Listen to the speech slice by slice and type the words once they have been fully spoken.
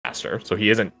roster, so he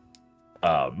isn't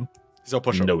He's no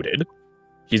pushover. noted.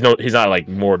 He's not like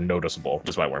more noticeable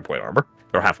just by wearing plate armor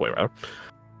or halfway around.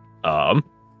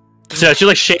 So she's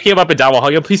like shaking him up and down while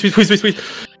hugging him. Please, please, please, please,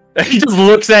 please. And he just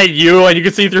looks at you, and you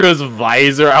can see through his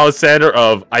visor, Alexander.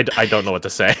 Of I don't know what to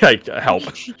say. Like help.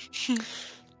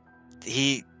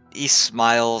 He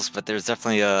smiles, but there's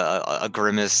definitely a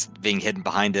grimace being hidden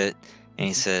behind it, and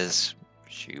he says,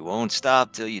 "She won't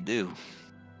stop till you do."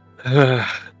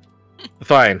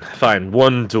 Fine.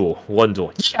 One duel.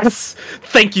 Yes!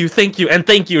 Thank you, and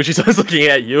thank you. She starts looking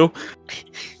at you.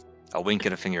 A wink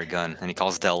and a finger gun, and he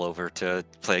calls Dell over to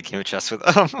play a game of chess with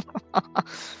him.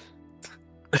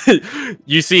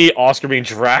 You see Oscar being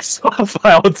dragged off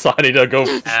outside to go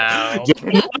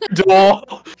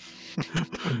duel.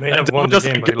 May have won the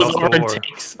game, but he lost the war.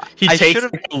 He takes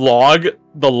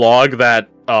the log that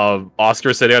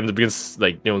Oscar sitting on the begins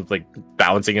like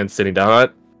balancing and sitting down on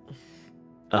it.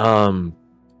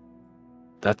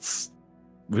 That's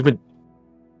we've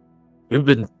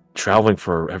been traveling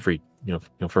for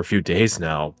for a few days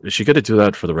now. Is she gonna do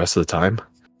that for the rest of the time?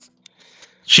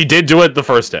 She did do it the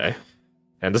first day,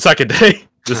 and the second day.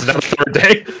 This is now the third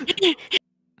day.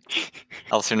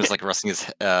 Alcern is like resting his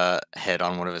head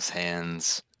on one of his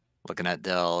hands, looking at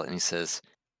Dell, and he says,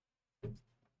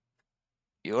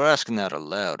 "You're asking that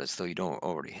aloud as though you don't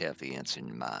already have the answer in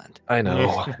your mind." I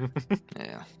know.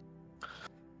 Yeah.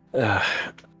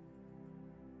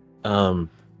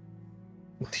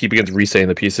 He begins re-saying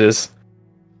the pieces.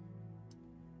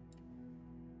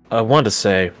 I wanted to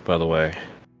say, by the way,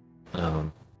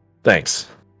 thanks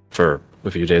for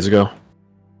a few days ago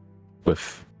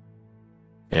with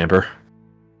Amber.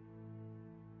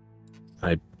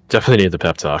 I definitely need the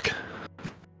pep talk.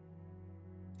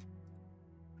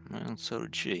 Well, so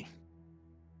did she.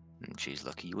 And she's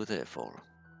lucky you were there for her.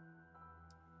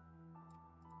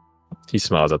 He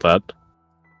smiles at that.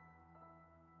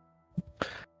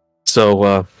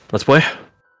 So, let's play?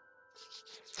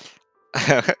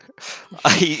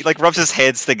 He like rubs his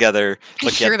hands together,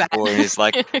 looking Sure at the board, and he's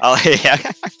like, I'll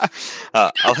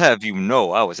have you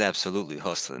know I was absolutely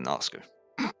hustling Oscar.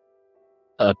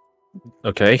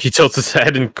 Okay. He tilts his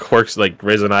head and quirks,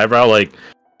 raises an eyebrow.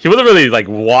 He wasn't really,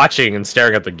 watching and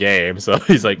staring at the game, so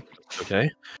he's like, okay.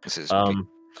 This is all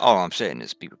I'm saying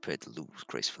is be prepared to lose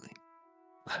gracefully.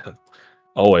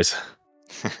 Always.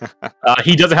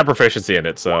 He doesn't have proficiency in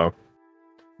it, so...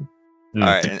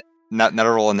 Alright, not a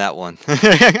roll on that one.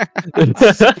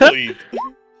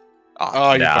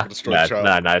 Oh, you nah, fucking destroyed the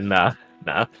child.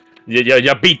 nah.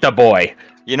 You beat the boy.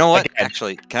 You know what? Again.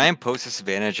 Actually, can I impose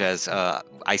disadvantage as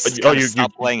I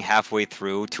stop playing halfway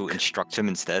through to instruct him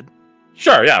instead?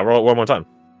 Sure, yeah, roll one more time.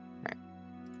 Right.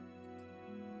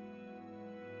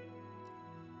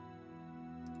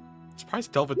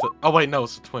 Surprised Delvin. Oh wait, no,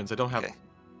 it's the twins. I don't have. Okay.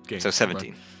 Games. So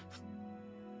 17.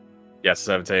 Yes,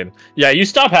 17. Yeah, you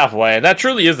stop halfway, and that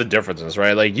truly is the differences,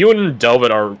 right? You and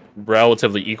Delvin are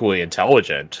relatively equally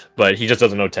intelligent, but he just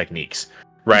doesn't know techniques,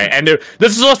 right? And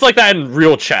this is just like that in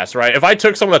real chess, right? If I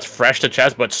took someone that's fresh to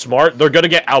chess but smart, they're gonna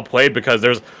get outplayed because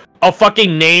there's a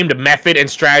fucking named method and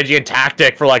strategy and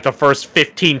tactic for the first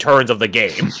 15 turns of the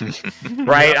game,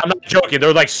 right? I'm not joking.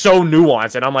 They're so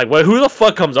nuanced, and I'm like, well, who the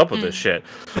fuck comes up with this shit?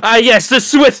 Yes, the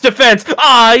Swiss defense.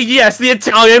 Yes, the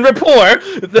Italian rapport.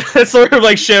 That sort of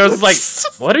shit. I was like,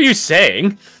 what are you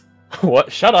saying?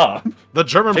 What? Shut up. The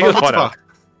German Take bar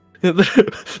the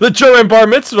mitzvah. The German bar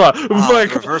mitzvah.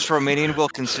 Reverse Romanian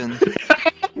Wilkinson.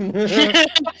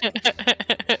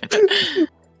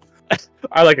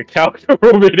 I like a cow.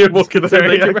 Romanian Wilkinson.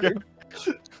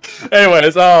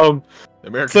 Anyways,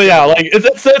 American so yeah,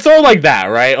 it's all like that,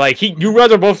 right? You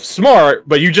guys are both smart,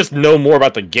 but you just know more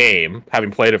about the game,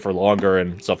 having played it for longer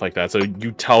and stuff like that. So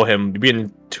you tell him, you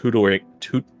begin tutoring.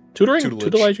 Tutoring.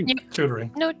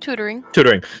 No tutoring.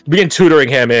 You begin tutoring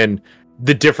him in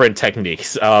the different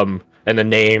techniques, and the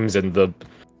names and the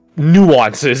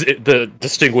nuances that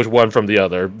distinguish one from the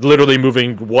other. Literally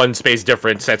moving one space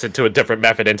different sets it to a different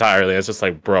method entirely. It's just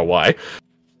like, bro, why?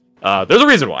 There's a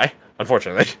reason why,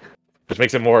 unfortunately, which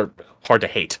makes it more hard to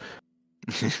hate.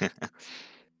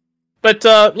 But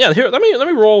yeah, here let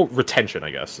me roll retention,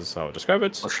 I guess is how I would describe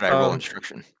it. Or should I roll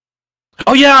instruction?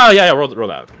 Oh yeah, roll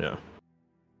that. Yeah.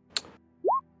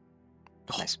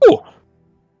 Nice. Ooh.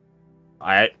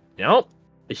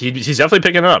 He's definitely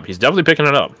picking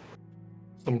it up.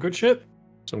 Some good shit.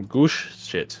 Some goosh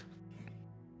shit.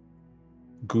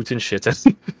 Guten shit.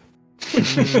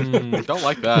 Don't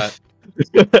like that.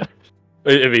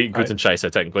 It'd be guten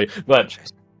Scheiße, technically. But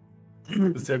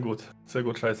Sehr gut. Sehr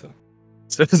gut, scheiße.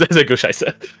 sehr gut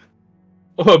Scheiße.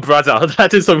 Oh, brother,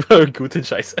 that is some guten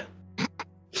Scheiße.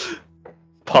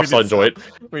 Pops on joint.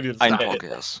 We need Ein to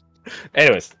Podcast.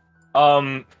 Anyways,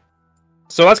 so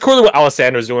that's clearly what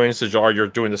Alessandra's doing. Sajar, you're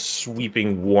doing the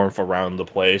sweeping warmth around the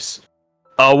place.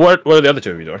 What are the other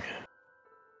two of you doing?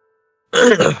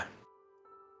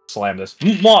 Slam this.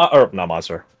 Or not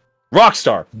monster.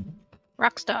 Rockstar.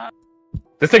 Rockstar.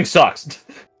 This thing sucks.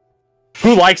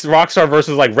 Who likes Rockstar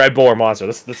versus like Red Bull or Monster?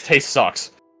 This taste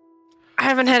sucks. I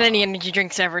haven't had any energy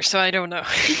drinks ever, so I don't know.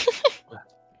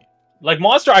 Like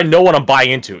Monster, I know what I'm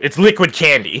buying into. It's liquid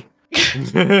candy.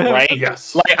 Right?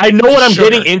 Yes. Like I know what I'm Sugar.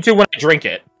 getting into when I drink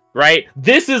it. Right?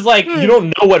 This is like you don't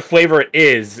know what flavor it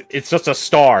is. It's just a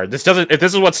star. This doesn't. If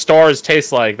this is what stars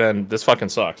taste like, then this fucking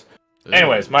sucks.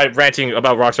 Anyways, my ranting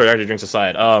about Rockstar energy drinks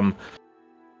aside,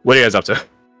 what are you guys up to?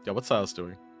 Yeah, what's Silas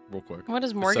doing? Real quick. What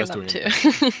is Morgan Says up doing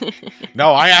to?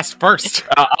 No, I asked first.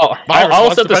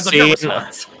 I'll set the Depends on your scene.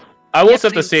 response. I will Yes, set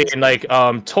the please. scene. Like,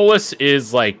 Tolis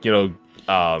is like, you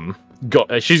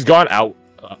know, she's gone out.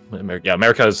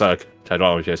 America's I don't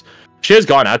know what she is. She has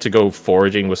gone out to go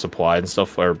foraging with supplies and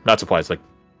stuff, or not supplies, like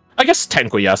I guess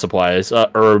technically supplies,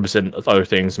 herbs and other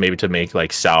things, maybe to make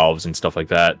like salves and stuff like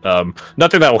that.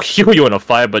 Nothing that will heal you in a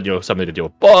fight, but you know, something to deal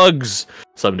with bugs,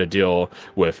 something to deal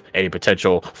with any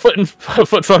potential foot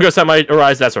fungus that might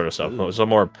arise, that sort of stuff. So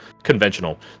more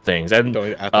conventional things. And Don't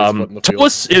eat athlete's foot in the field.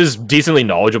 Tolis is decently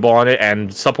knowledgeable on it,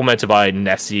 and supplemented by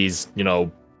Nessie's, you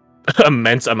know,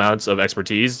 immense amounts of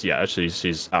expertise. Yeah,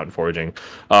 she's out and foraging.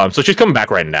 So she's coming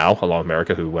back right now, along with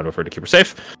America, who went with her to keep her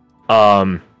safe.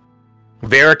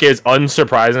 Varric is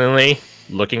unsurprisingly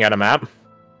looking at a map.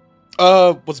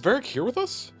 Was Varric here with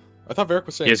us? I thought Varric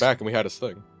was staying Yes. back and we had his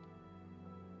thing.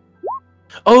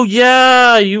 Oh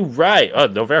yeah, you right. Oh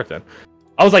no, Varric then.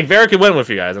 I was like, Varric went with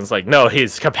you guys, and it's like, no,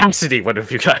 his capacity went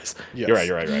with you guys. Yes.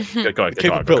 You're right. Good call.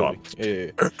 Capability.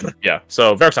 Yeah. Yeah.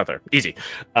 So Varric's not there. Easy.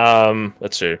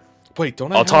 Let's see. Wait,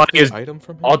 don't I have Altani the is- item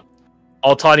from him?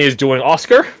 Altani is doing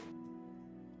Oscar.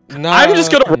 Nah. I'm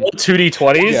just gonna roll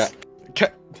 2d20s. Yeah.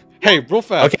 Hey, real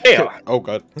fast. Okay. Oh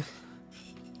god.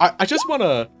 I just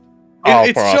wanna. Oh,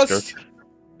 It's poor Oscar. just.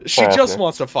 She Poor just Oscar.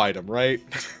 wants to fight him, right?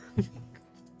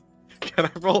 Can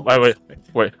I roll?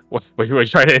 Wait, what are you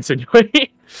trying to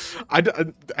insinuate?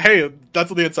 Hey, that's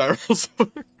what the inside rolls.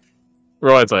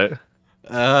 Roll insight.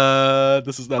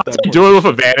 This is not that. Do it with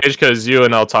advantage because you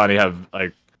and Altani have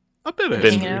like A bit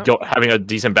been Yeah. having a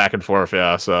decent back and forth.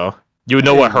 Yeah, so you would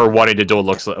know what her wanting to do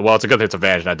looks like. Well, it's a good thing it's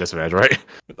advantage, not disadvantage, right?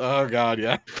 Oh god,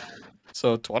 yeah.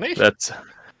 So 20. That's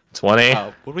 20.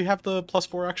 Would we have the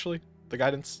 +4 actually? The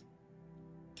guidance.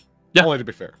 Yeah. Only to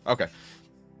be fair. Okay.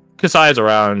 Kasai is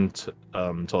around.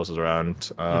 Tolis is around.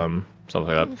 Something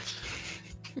like that.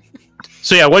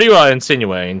 So yeah, what are you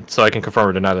insinuating? So I can confirm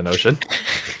or deny the notion.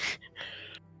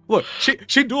 Look,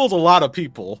 she duels a lot of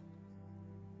people.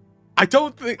 I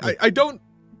don't think I don't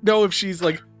know if she's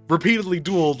like repeatedly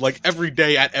dueled like every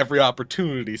day at every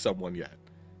opportunity someone yet.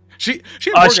 She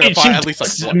and Morgan fight at least like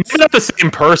once. maybe not the same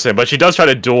person, but she does try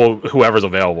to duel whoever's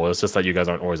available. It's just that you guys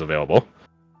aren't always available,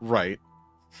 Right.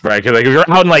 right? Because like if you're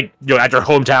out in like at your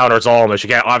hometown or Zolma,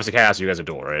 she obviously can't ask you guys to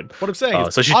duel, right? What I'm saying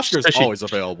is so she- Oscar's so she- always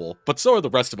available, but so are the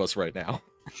rest of us right now.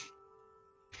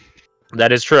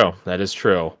 That is true.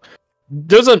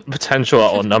 There's a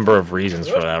potential number of reasons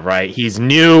for that, right? He's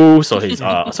new, so he's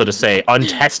so to say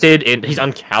untested and he's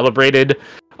uncalibrated.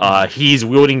 He's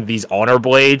wielding these honor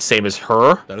blades, same as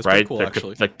her, That is right? pretty cool, the,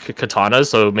 actually. the katanas.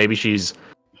 So maybe she's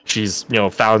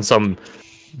found some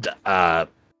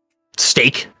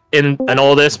stake in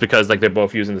all this because like they're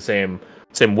both using the same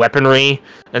weaponry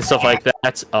and stuff like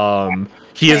that.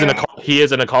 He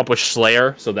is an accomplished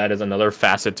slayer, so that is another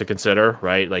facet to consider,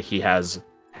 right? Like he has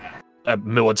a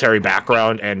military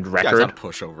background and Guy's record. not a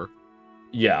pushover.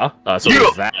 Yeah. So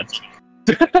there's that.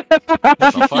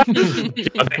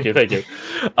 Yeah, thank you.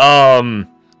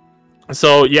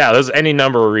 So yeah, there's any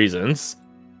number of reasons.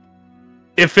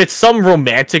 If it's some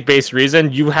romantic based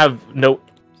reason, you have no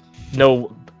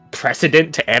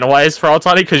precedent to analyze for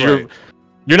Altani because Right.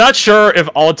 you're not sure if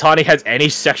Altani has any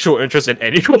sexual interest in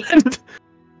anyone.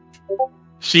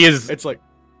 She is It's like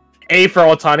A for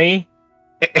Altani,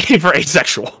 A for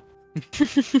asexual.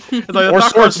 it's like the Or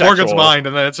thought sword crossed Morgan's sexual. mind,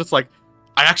 and then it's just like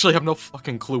I actually have no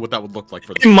fucking clue what that would look like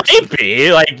for this. It might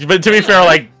be like, but to be fair,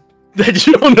 like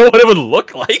you don't know what it would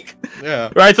look like. Yeah.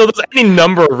 Right, so there's any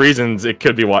number of reasons it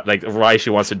could be why she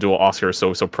wants to duel Oscar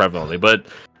so prevalently, but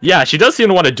yeah, she does seem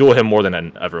to want to duel him more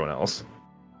than everyone else.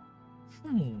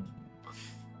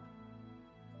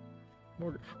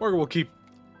 Morgan will keep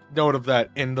note of that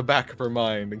in the back of her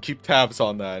mind and keep tabs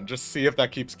on that and just see if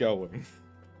that keeps going.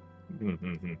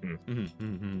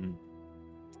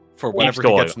 For whenever he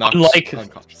going. gets knocked Unlike-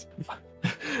 unconscious.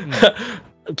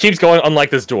 keeps going unlike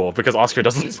this duel because Oscar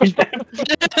doesn't see them.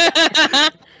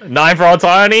 9 for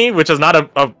Altani, which is not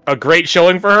a great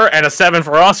showing for her, and a 7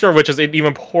 for Oscar, which is an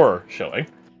even poorer showing.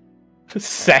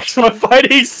 Sex with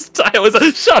fighting style is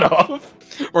a shut up.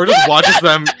 Or just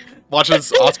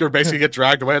watches Oscar basically get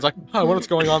dragged away. It's like, huh, what's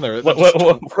going on there?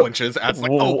 What flinches. It's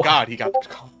like, oh god, he got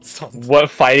stunned. What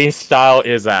fighting style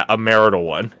is that? A marital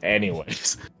one.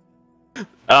 Anyways.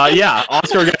 Yeah,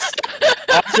 Oscar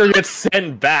gets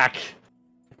sent back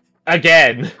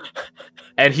again.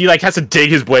 And he like has to dig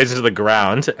his blades into the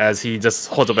ground as he just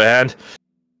holds up a hand.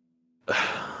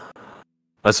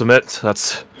 I submit,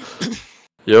 that's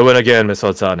you win again, Miss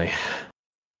Otani.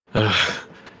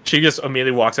 She just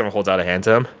immediately walks over and holds out a hand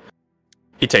to him.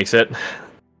 He takes it,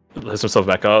 lifts himself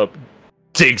back up,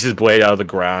 digs his blade out of the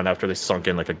ground after they sunk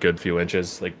in like a good few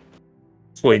inches, like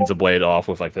cleans the blade off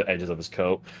with like the edges of his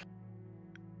coat.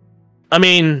 I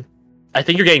mean, I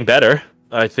think you're getting better.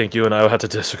 I think you and I will have to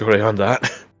disagree on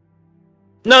that.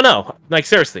 No, like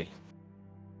seriously.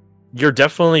 You're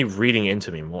definitely reading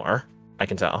into me more, I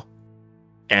can tell.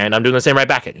 And I'm doing the same right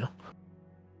back at you.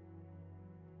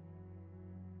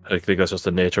 I think that's just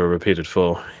the nature of repeated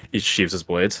foe. Each sheaves his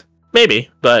blades.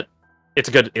 Maybe, but it's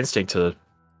a good instinct to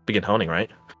begin honing, right?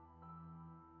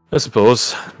 I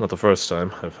suppose. Not the first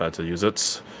time I've had to use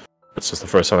it. It's just the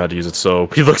first time I had to use it, so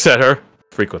he looks at her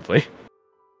frequently.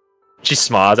 She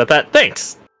smiles at that.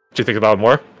 Thanks! She thinks about it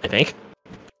more, I think.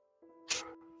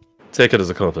 Take it as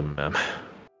a compliment, ma'am.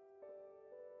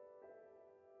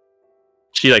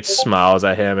 She like smiles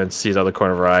at him and sees out the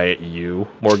corner of her eye at you,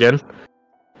 Morgan.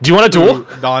 Do you want to duel?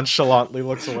 Nonchalantly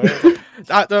looks away.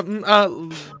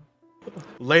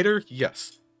 Later,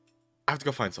 yes. I have to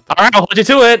go find something. Alright, I'll hold you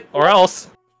to it, or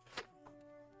else.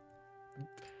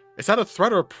 Is that a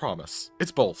threat or a promise?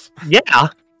 It's both. Yeah.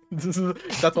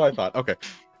 That's what I thought. Okay.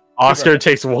 Oscar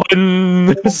takes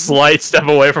one slight step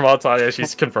away from Altaria. She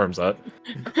confirms that.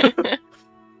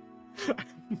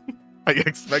 I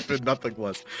expected nothing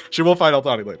less. She will fight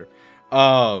Altani later.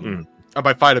 And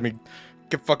by fight, I mean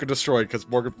get fucking destroyed because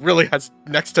Morgan really has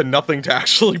next to nothing to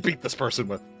actually beat this person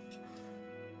with.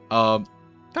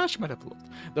 She might have to look.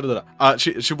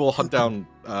 She will hunt down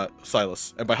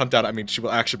Silas, and by hunt down I mean she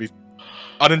will actually be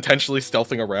unintentionally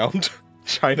stealthing around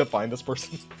trying to find this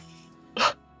person.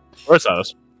 Where's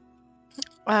Silas?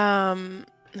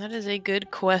 That is a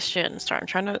good question. Sorry, I'm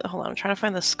trying to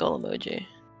find the skull emoji.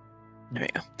 There we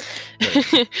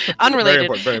go. Unrelated.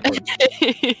 Very important.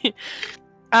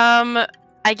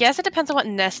 I guess it depends on what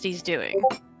Nesty's doing.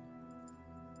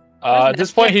 At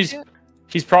this point, he's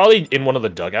probably in one of the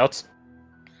dugouts.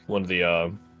 One of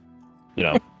the, you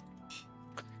know.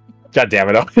 God damn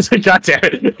it! God damn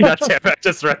it! God damn it! I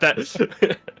just read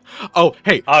that. Oh,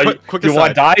 hey! Quick you aside.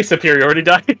 want die? Superiority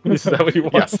die? Is that what you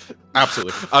want? Yes,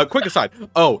 absolutely. Quick aside.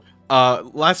 Oh,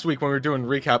 last week when we were doing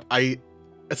recap, I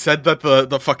said that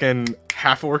the fucking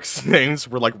half-orcs names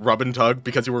were like rub and tug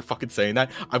because you were fucking saying that.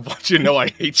 I want you to know I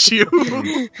hate you.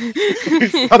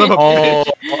 Son of a All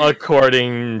bitch.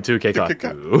 according to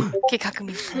Keikaku. Keikaku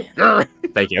means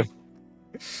Thank you.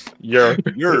 You're.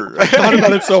 I thought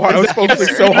about it so hard. I was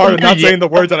focusing so hard and not saying the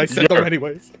words, and I said them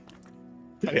anyways.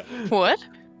 What?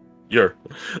 You're.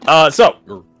 Yeah, so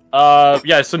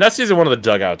Nesty's in one of the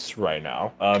dugouts right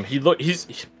now. He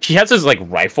has his like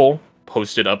rifle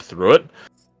posted up through it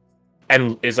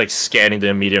and is like scanning the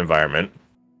immediate environment.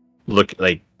 Look,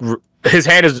 like his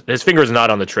finger is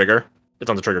not on the trigger. It's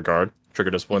on the trigger guard,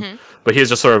 trigger discipline. But he is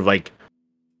just sort of like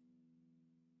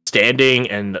standing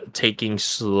and taking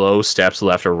slow steps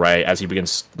left or right as he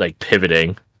begins like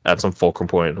pivoting at some fulcrum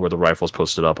point where the rifle's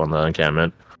posted up on the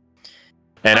encampment.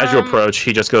 And as you approach,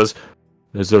 he just goes,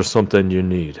 "Is there something you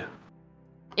need?"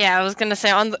 Yeah, I was gonna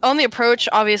say on the approach,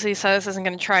 obviously Silas isn't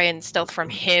gonna try and stealth from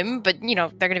him, but you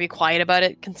know they're gonna be quiet about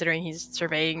it considering he's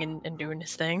surveying and doing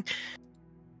his thing.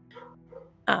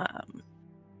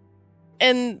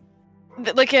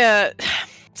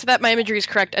 So that my imagery is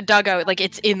correct. A dugout, like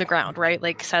it's in the ground, right?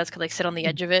 Like Silas could like sit on the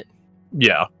edge of it.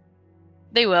 Yeah.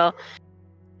 They will,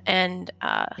 and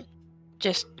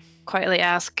just quietly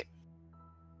ask,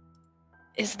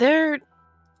 "Is there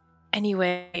any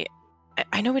way?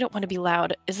 I know we don't want to be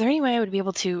loud. Is there any way I would be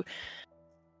able to?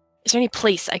 Is there any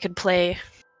place I could play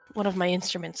one of my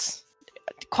instruments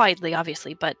quietly,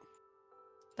 obviously, but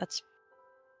that's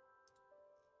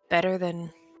better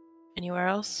than anywhere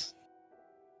else?"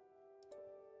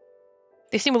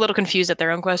 They seem a little confused at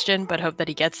their own question, but hope that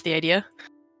he gets the idea.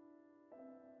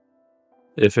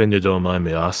 If you don't mind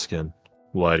me asking,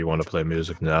 why do you want to play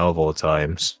music now of all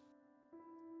times?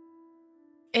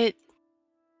 It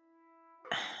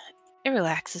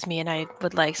relaxes me, and I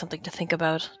would like something to think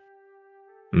about.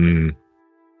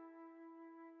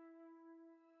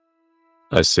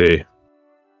 I see.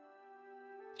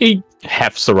 He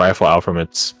hefts the rifle out from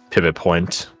its pivot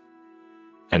point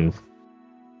and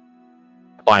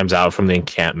climbs out from the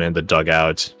encampment, the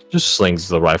dugout, just slings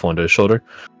the rifle onto his shoulder.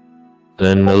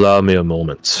 Then allow me a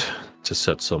moment to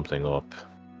set something up.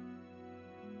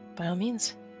 By all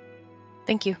means.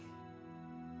 Thank you.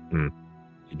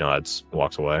 He nods,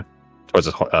 walks away towards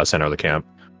the center of the camp.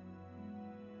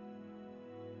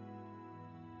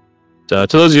 To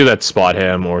those of you that spot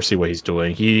him or see what he's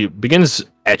doing, he begins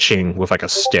etching with like a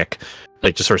stick,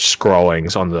 like just sort of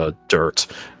scrawlings on the dirt,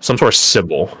 some sort of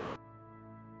symbol.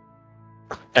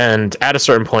 And at a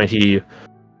certain point, he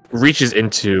reaches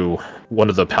into one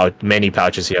of the many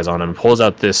pouches he has on him, pulls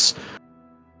out this.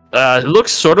 It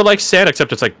looks sort of like sand,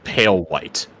 except it's like pale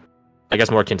white. I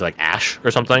guess more akin to like ash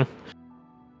or something.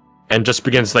 And just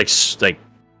begins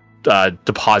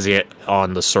depositing it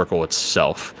on the circle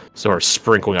itself, sort of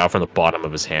sprinkling out from the bottom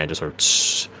of his hand, just sort of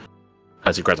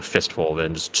as he grabs a fistful of it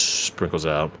and just sprinkles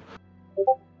it out.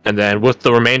 And then with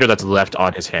the remainder that's left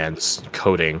on his hands,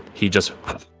 coating, he just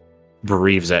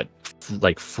breathes it,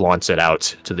 like flaunts it out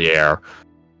to the air.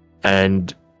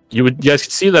 And you guys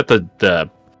can see that the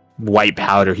white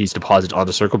powder he's deposited on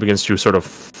the circle begins to sort of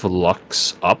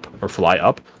flux up or fly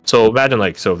up. So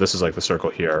imagine so this is like the circle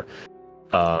here.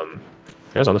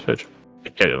 Here's on this page.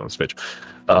 Yeah, on this page.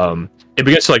 It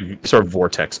begins to like sort of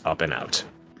vortex up and out.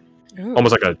 Ooh.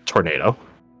 Almost like a tornado.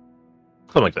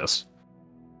 Something like this.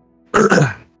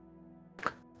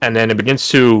 And then it begins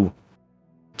to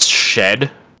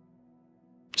shed,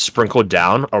 sprinkle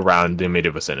down around the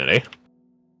immediate vicinity.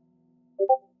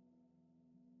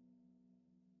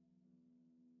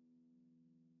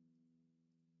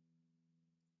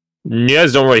 You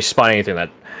guys don't really spot anything that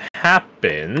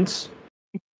happens,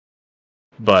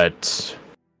 but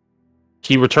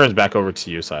he returns back over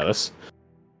to you, Silas.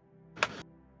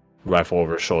 Rifle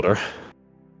over his shoulder.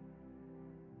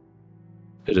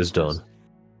 It is done.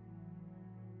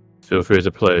 Feel free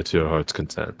to play to your heart's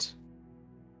content.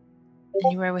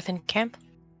 Anywhere within camp?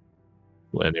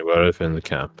 Anywhere within the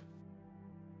camp.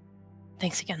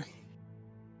 Thanks again.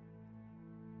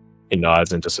 He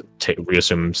nods and just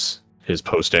reassumes his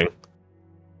posting.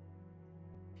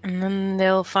 And then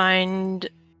they'll find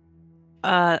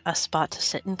a spot to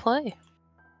sit and play.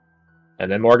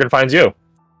 And then Morgan finds you.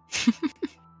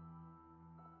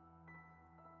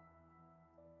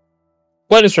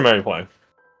 What instrument are you playing?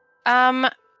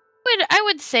 I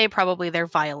would say probably their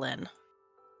violin.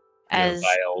 As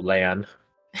Violin.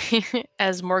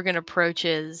 as Morgan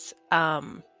approaches,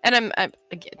 and I'm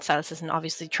again, Silas isn't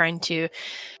obviously trying to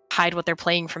hide what they're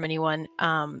playing from anyone.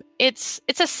 It's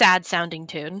a sad sounding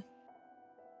tune.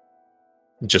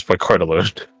 Just play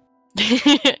Cardalone.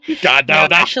 God, no,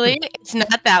 no. Actually, it's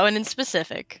not that one in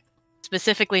specific.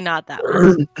 Specifically not that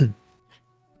one.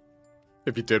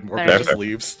 If you did, Morgan There. just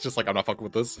leaves. Just like, I'm not fucking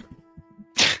with this.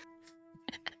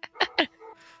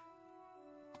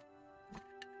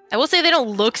 I will say they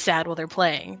don't look sad while they're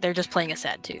playing. They're just playing a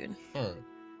sad tune.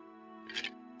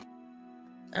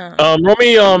 Roll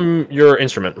me your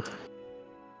instrument.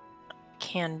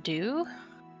 Can do.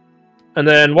 And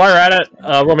then while you're at it,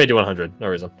 roll me D100. No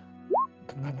reason.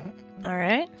 All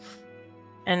right.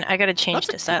 And I gotta change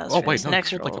to Silas. Oh for wait, this no,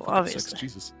 next you're like a roll, fucking obviously. 6.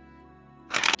 Jesus.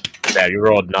 Yeah, you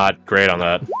rolled not great on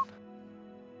that.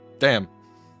 Damn.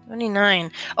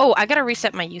 29. Oh, I gotta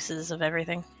reset my uses of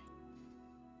everything.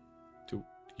 Do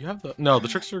you have the the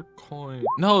trickster coin?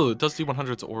 No, it does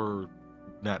D100s or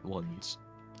nat ones.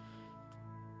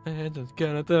 And it's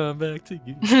gonna throw back to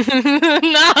you.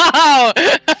 No.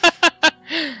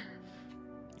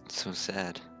 It's so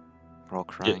sad. We're all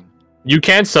crying. You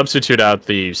can substitute out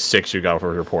the 6 you got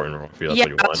for your port and roll if that's Yeah, what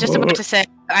you I want. was just about to say.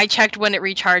 I checked when it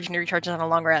recharged, and it recharges on a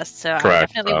long rest, so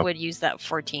Correct, I definitely would use that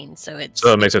 14. So it's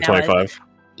So it makes it now 25.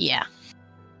 Yeah.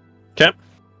 Okay.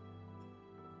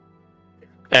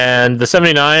 And the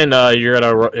 79, you're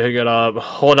gonna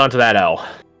hold on to that L.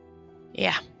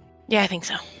 Yeah. Yeah, I think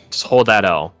so. Just hold that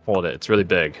L. Hold it. It's really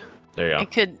big. There you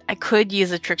go. I could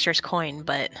use a trickster's coin,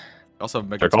 but I also have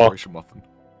Mega Good call. Inspiration Muffin.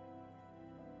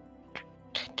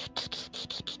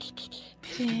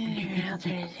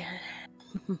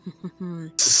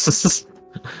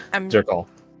 I'm Your call.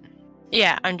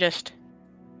 yeah, I'm just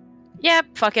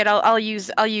fuck it. I'll use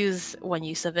one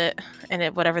use of it,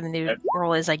 and whatever the new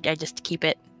roll is, I just keep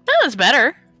it. Oh, it's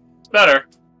better. It's better.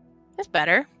 It's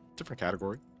better. Different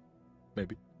category.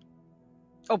 Maybe.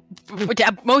 Oh,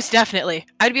 most definitely.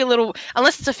 I'd be a little,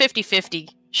 unless it's a 50-50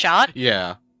 shot,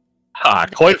 Yeah.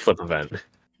 Coin flip event.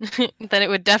 then it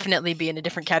would definitely be in a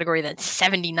different category than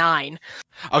 79.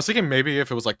 I was thinking maybe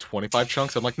if it was like 25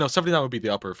 chunks, I'm like, no, 79 would be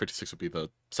the upper, 56 would be the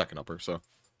second upper, so.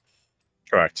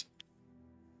 Correct.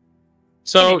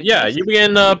 So Anyways. yeah, you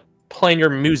begin playing your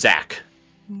muzak.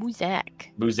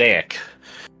 Muzak.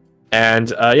 And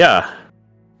yeah,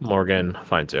 Morgan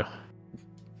finds you.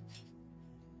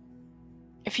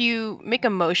 If you make a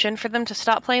motion for them to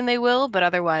stop playing, they will, but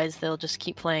otherwise they'll just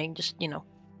keep playing. Just,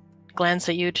 glance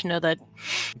at you to know that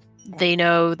they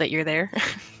know that you're there.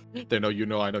 They know you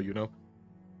know, I know you know.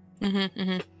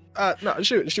 Mm-hmm. No,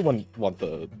 she wouldn't want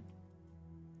the.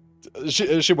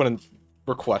 She wouldn't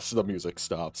request the music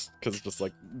stops because just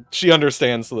like she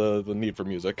understands the need for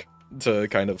music to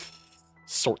kind of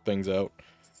sort things out.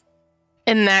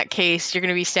 In that case, you're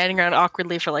gonna be standing around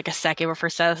awkwardly for like a second before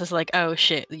Silas is like, "Oh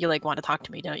shit, you like want to talk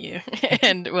to me, don't you?"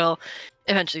 And we'll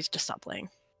eventually just stop playing.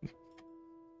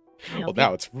 Well,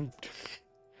 now it's rude.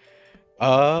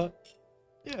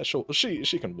 Yeah,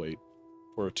 she can wait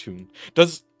for a tune.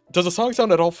 Does the song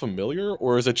sound at all familiar,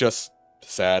 or is it just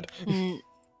sad?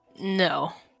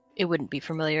 No, it wouldn't be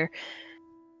familiar.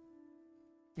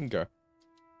 Okay.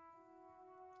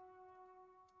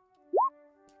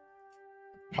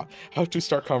 How to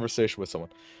start conversation with someone?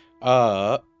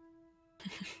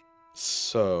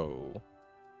 So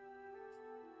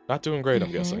not doing great,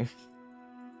 I'm guessing.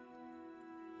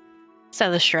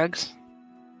 Silas shrugs.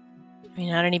 I mean,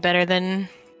 not any better than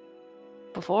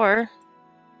before.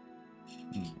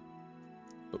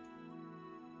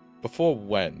 Before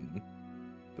when?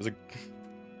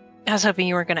 I was hoping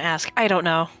you weren't going to ask. I don't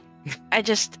know.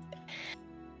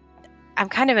 I'm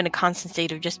kind of in a constant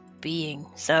state of just being,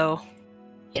 so,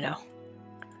 Yeah,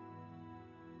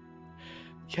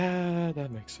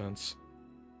 that makes sense.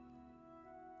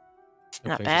 It's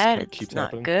not Everything just bad, kinda it's keeps not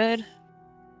happening. good.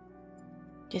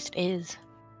 Just is.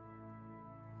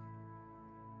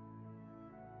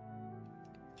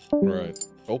 Right.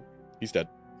 Oh, he's dead.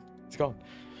 He's gone.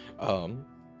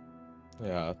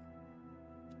 Yeah.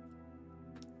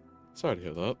 Sorry to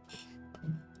hear that.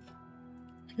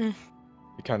 Hmm.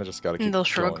 You kind of just gotta keep They'll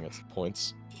shrug. going at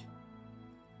points.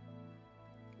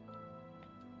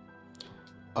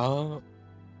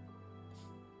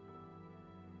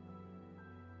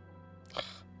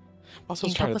 Also, Can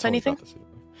you trying help to with tell me anything?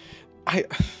 about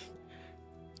this.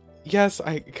 Yes,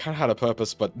 I kind of had a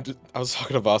purpose, but I was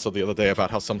talking to Vaso the other day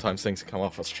about how sometimes things come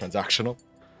off as transactional.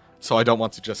 So I don't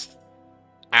want to just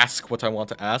ask what I want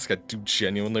to ask. I do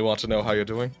genuinely want to know how you're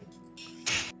doing.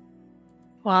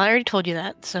 Well, I already told you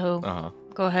that, so Uh-huh.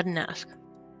 go ahead and ask.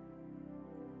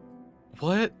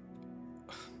 What?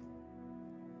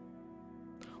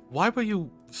 Why were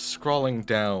you scrolling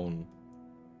down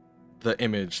the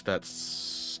image that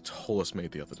Tolus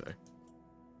made the other day?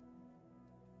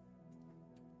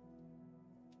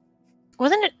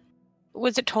 Was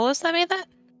it Tolus that made that?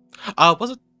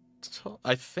 Was it?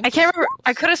 I think. I can't remember.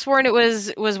 I Tolus. could have sworn it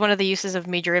was one of the uses of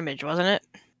major image, wasn't it?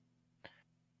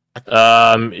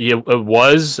 Yeah, it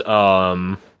was.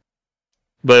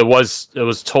 But it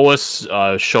was Tolus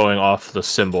showing off the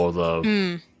symbol of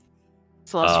the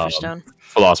Philosopher's Stone.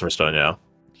 Philosopher's Stone. Yeah.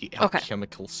 The Okay.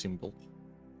 alchemical symbol.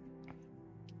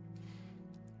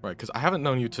 Right, because I haven't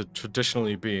known you to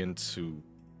traditionally be into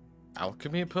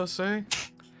alchemy per se,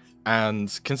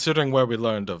 and considering where we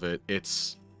learned of it,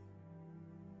 it's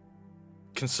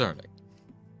concerning.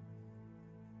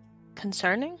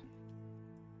 Concerning?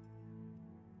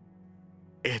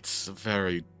 It's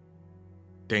very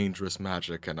dangerous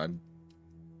magic, and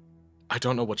I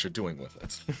don't know what you're doing with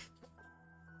it.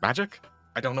 Magic?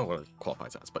 I don't know what it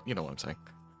qualifies as, but you know what I'm saying.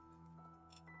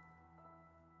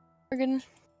 Morgan,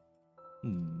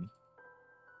 Hmm.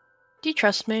 do you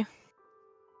trust me?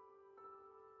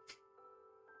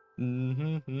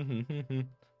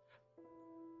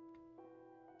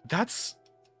 That's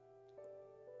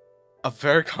a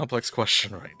very complex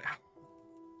question right now.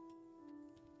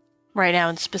 Right now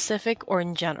in specific or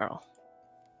in general?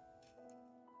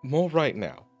 More right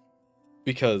now.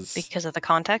 Because Because of the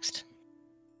context?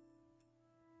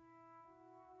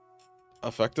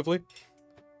 effectively,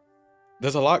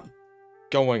 there's a lot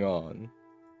going on,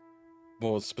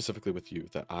 more specifically with you,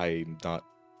 that I'm not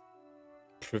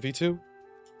privy to.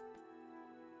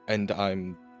 And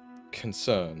I'm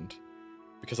concerned,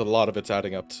 because a lot of it's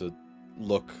adding up to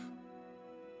look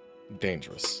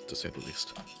dangerous, to say the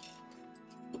least.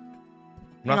 I'm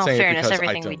In all saying it fairness, because I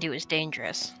everything we don't. do is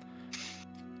dangerous.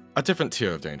 A different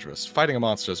tier of dangerous. Fighting a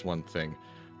monster is one thing.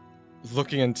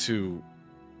 Looking into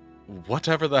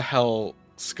whatever the hell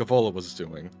Scavola was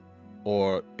doing,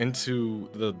 or into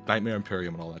the Nightmare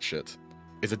Imperium and all that shit,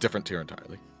 is a different tier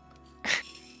entirely.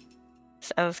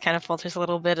 So this kind of falters a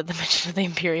little bit at the mention of the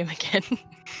Imperium again.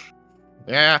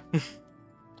 Yeah.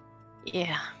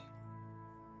 Yeah. I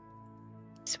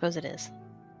suppose it is.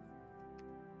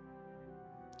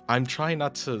 I'm trying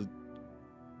not to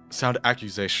sound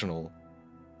accusational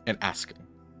in asking.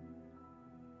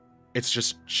 It's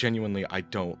just genuinely, I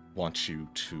don't want you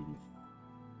to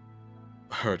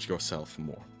hurt yourself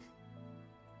more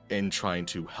in trying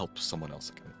to help someone else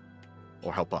again.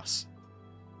 Or help us.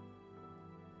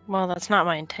 Well, that's not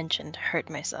my intention to hurt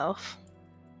myself.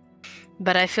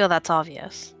 But I feel that's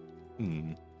obvious.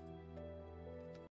 Hmm.